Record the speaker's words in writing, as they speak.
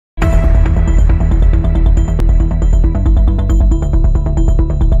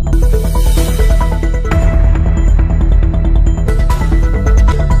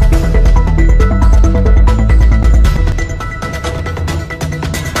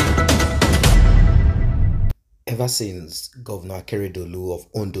Ever since Governor Akeredolu of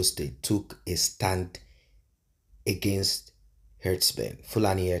Ondo State took a stand against herdsmen,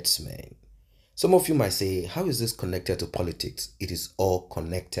 Fulani herdsmen, some of you might say, how is this connected to politics? It is all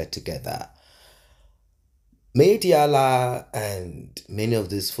connected together. Mediala and many of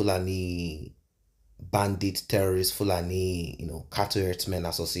these Fulani bandit, terrorist, Fulani, cattle herdsmen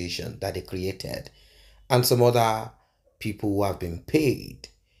association that they created, and some other people who have been paid,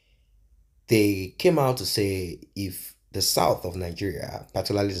 they came out to say if the south of Nigeria,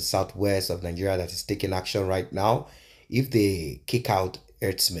 particularly the southwest of Nigeria that is taking action right now, if they kick out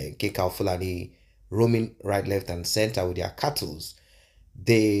herdsmen, kick out Fulani roaming right, left, and center with their cattle,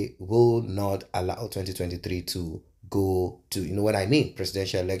 they will not allow 2023 to go to, what I mean,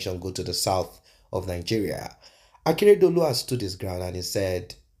 presidential election, go to the south of Nigeria. Akeredolu has stood his ground and he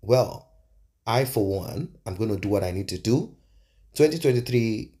said, well, I, for one, I'm going to do what I need to do.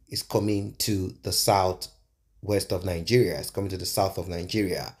 2023 is coming to the southwest of Nigeria. It's coming to the south of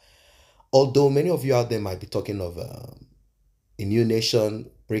Nigeria. Although many of you out there might be talking of a new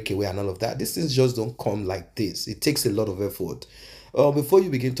nation, breakaway, and all of that, these things just don't come like this. It takes a lot of effort. Before you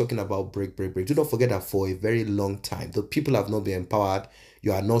begin talking about break, do not forget that for a very long time, the people have not been empowered.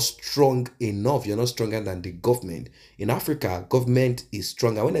 You are not strong enough. You're not stronger than the government. In Africa, government is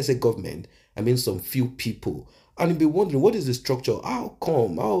stronger. When I say government, I mean some few people. And you'll be wondering, what is the structure? How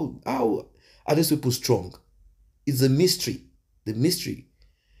come? How are these people strong? It's a mystery. The mystery.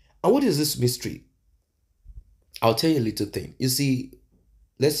 And what is this mystery? I'll tell you a little thing. You see,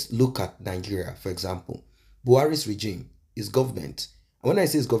 let's look at Nigeria, for example. Buhari's regime is government. And when I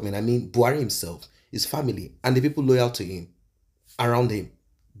say his government, I mean Buhari himself, his family, and the people loyal to him, around him.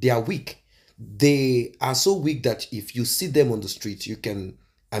 They are weak. They are so weak that if you see them on the street, you can,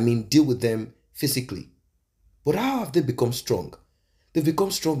 deal with them physically. But how have they become strong? They've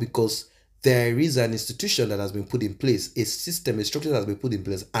become strong because there is an institution that has been put in place, a system, a structure that has been put in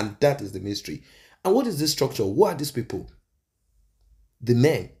place, and that is the mystery. And what is this structure? Who are these people? The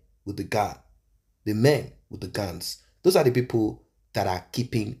men with the gun, the men with the guns. Those are the people that are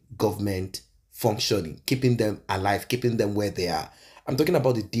keeping government functioning, keeping them alive, keeping them where they are. I'm talking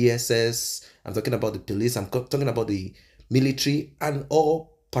about the DSS, I'm talking about the police, I'm talking about the military and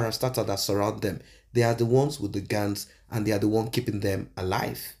all parastatals that surround them. They are the ones with the guns and they are the ones keeping them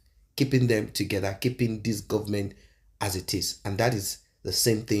alive, keeping them together, keeping this government as it is. And that is the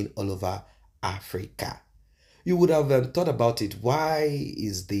same thing all over Africa. You would have thought about it. Why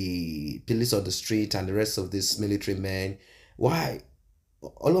is the police on the street and the rest of these military men, why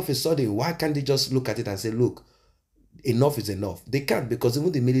all of a sudden, why can't they just look at it and say, look, enough is enough? They can't, because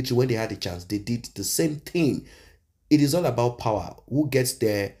even the military, when they had a chance, they did the same thing. It is all about power. Who gets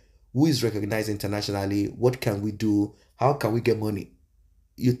there? Who is recognized internationally? What can we do? How can we get money?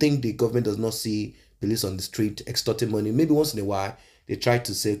 You think the government does not see police on the street extorting money? Maybe once in a while, they try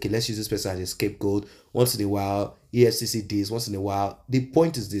to say, okay, let's use this person as a scapegoat. Once in a while, EFCC this. Once in a while. The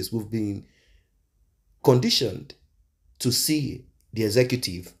point is this: we've been conditioned to see the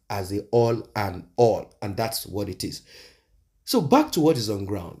executive as the all, and that's what it is. So back to what is on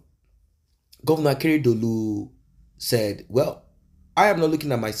ground. Governor Akeredolu said, well, I am not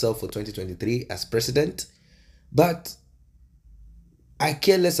looking at myself for 2023 as president, but I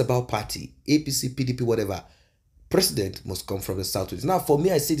care less about party, APC, PDP, whatever. President must come from the southwest. Now, for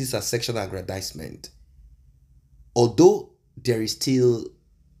me, I see this as sectional aggrandizement. Although there is still,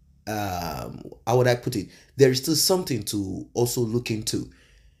 how would I put it? There is still something to also look into.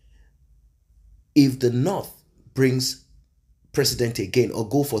 If the North brings president again or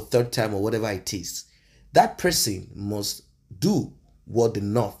go for third time or whatever it is, that person must do what the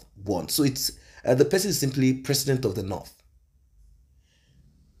North wants. So it's the person is simply president of the North.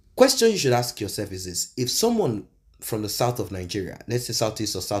 Question you should ask yourself is this: if someone from the south of Nigeria, let's say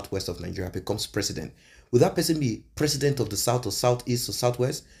southeast or southwest of Nigeria, becomes president, will that person be president of the south or southeast or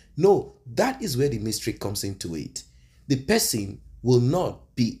southwest? No, that is where the mystery comes into it. The person will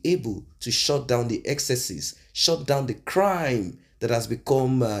not be able to shut down the excesses, shut down the crime that has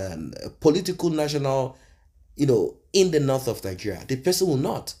become a political national, in the north of Nigeria. The person will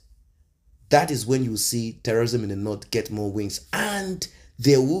not. That is when you see terrorism in the north get more wings, and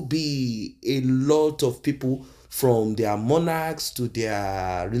there will be a lot of people, from their monarchs to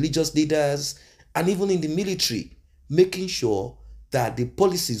their religious leaders, and even in the military, making sure that the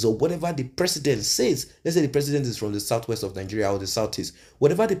policies or whatever the president says, let's say the president is from the southwest of Nigeria or the southeast,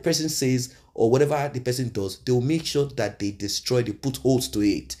 whatever the person says or whatever the person does, they will make sure that they destroy, they put holes to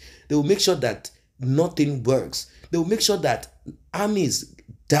it. They will make sure that nothing works. They will make sure that armies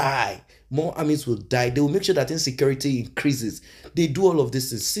die. More armies will die. They will make sure that insecurity increases. They do all of this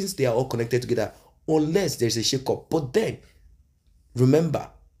since they are all connected together. unless there's a shake-up. But then, remember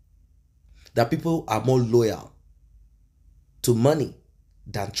that people are more loyal to money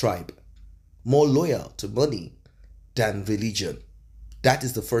than tribe, more loyal to money than religion. That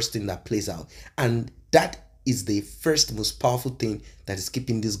is the first thing that plays out. And that is the first most powerful thing that is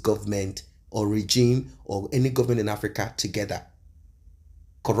keeping this government or regime or any government in Africa together.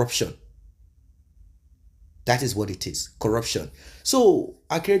 Corruption. That is what it is. Corruption. So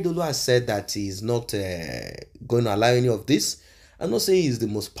Akeredolu has said that he's not going to allow any of this. I'm not saying he's the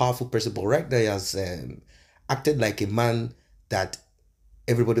most powerful person, but right now he has acted like a man that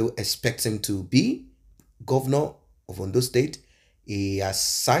everybody expects him to be. Governor of Ondo State. He has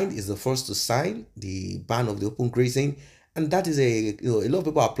signed, is the first to sign the ban of the open grazing. And that is a lot of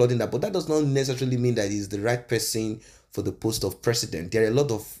people are applauding that, but that does not necessarily mean that he's the right person for the post of president. There are a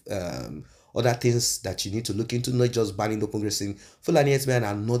lot of other things that you need to look into, not just banning open grazing. Fůlani'S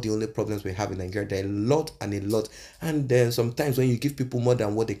are not the only problems we have in Nigeria. There are a lot and a lot. And sometimes when you give people more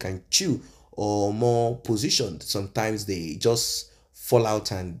than what they can chew or more positioned, sometimes they just fall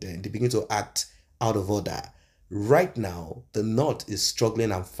out and they begin to act out of order. Right now, the North is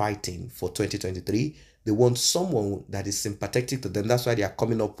struggling and fighting for 2023. They want someone that is sympathetic to them. That's why they are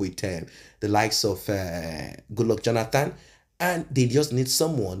coming up with the likes of Goodluck Jonathan. And they just need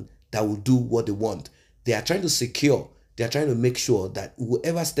someone that will do what they want. They are trying to secure, they are trying to make sure that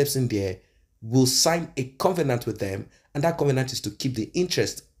whoever steps in there will sign a covenant with them. And that covenant is to keep the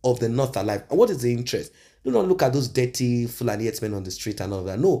interest of the North alive. And what is the interest? Do not look at those dirty Fůlani'S men on the street and all of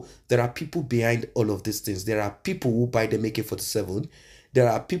that. No, there are people behind all of these things. There are people who buy them AK-47. There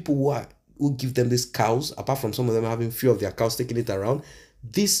are people who give them these cows, apart from some of them having few of their cows taking it around.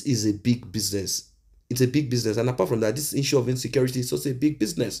 This is a big business. It's a big business. And apart from that, this issue of insecurity is also a big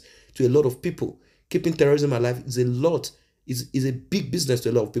business to a lot of people. Keeping terrorism alive is is a big business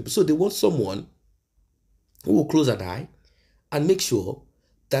to a lot of people. So they want someone who will close an eye and make sure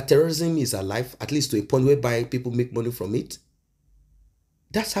that terrorism is alive, at least to a point whereby people make money from it.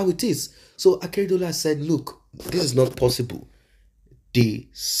 That's how it is. So Akeredolu said, look, this is not possible. The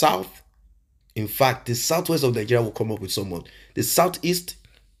South, in fact, the Southwest of Nigeria will come up with someone. The Southeast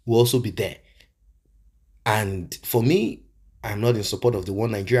will also be there. And for me, I'm not in support of the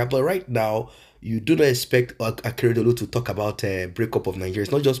one Nigeria, but right now, you do not expect Akeredolu to talk about a breakup of Nigeria.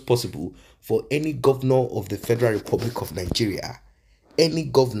 It's not just possible for any governor of the Federal Republic of Nigeria, any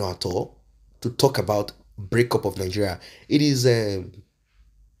governor at all, to talk about breakup of Nigeria. It is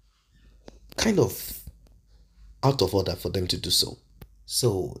kind of out of order for them to do so.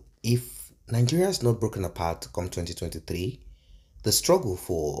 So if Nigeria is not broken apart come 2023, the struggle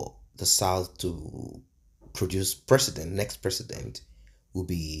for the South to produce next president, will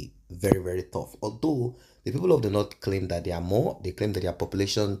be very, very tough. Although the people of the North claim that they are more, they claim that their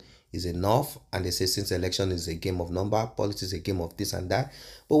population is enough, and they say since election is a game of number, politics is a game of this and that.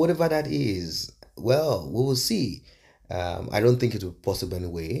 But whatever that is, well, we will see. I don't think it will be possible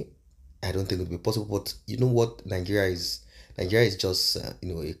anyway. I don't think it will be possible. But you know what, Nigeria is just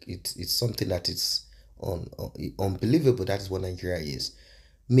it's something that is unbelievable. That is what Nigeria is.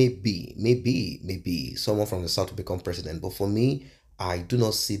 Maybe someone from the South will become president. But for me, I do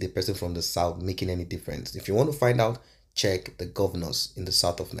not see the person from the South making any difference. If you want to find out, check the governors in the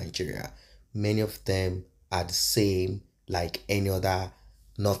south of Nigeria. Many of them are the same like any other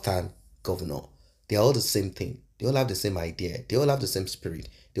northern governor. They are all the same thing. They all have the same idea. They all have the same spirit.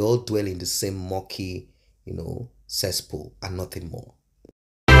 They all dwell in the same murky, cesspool and nothing more.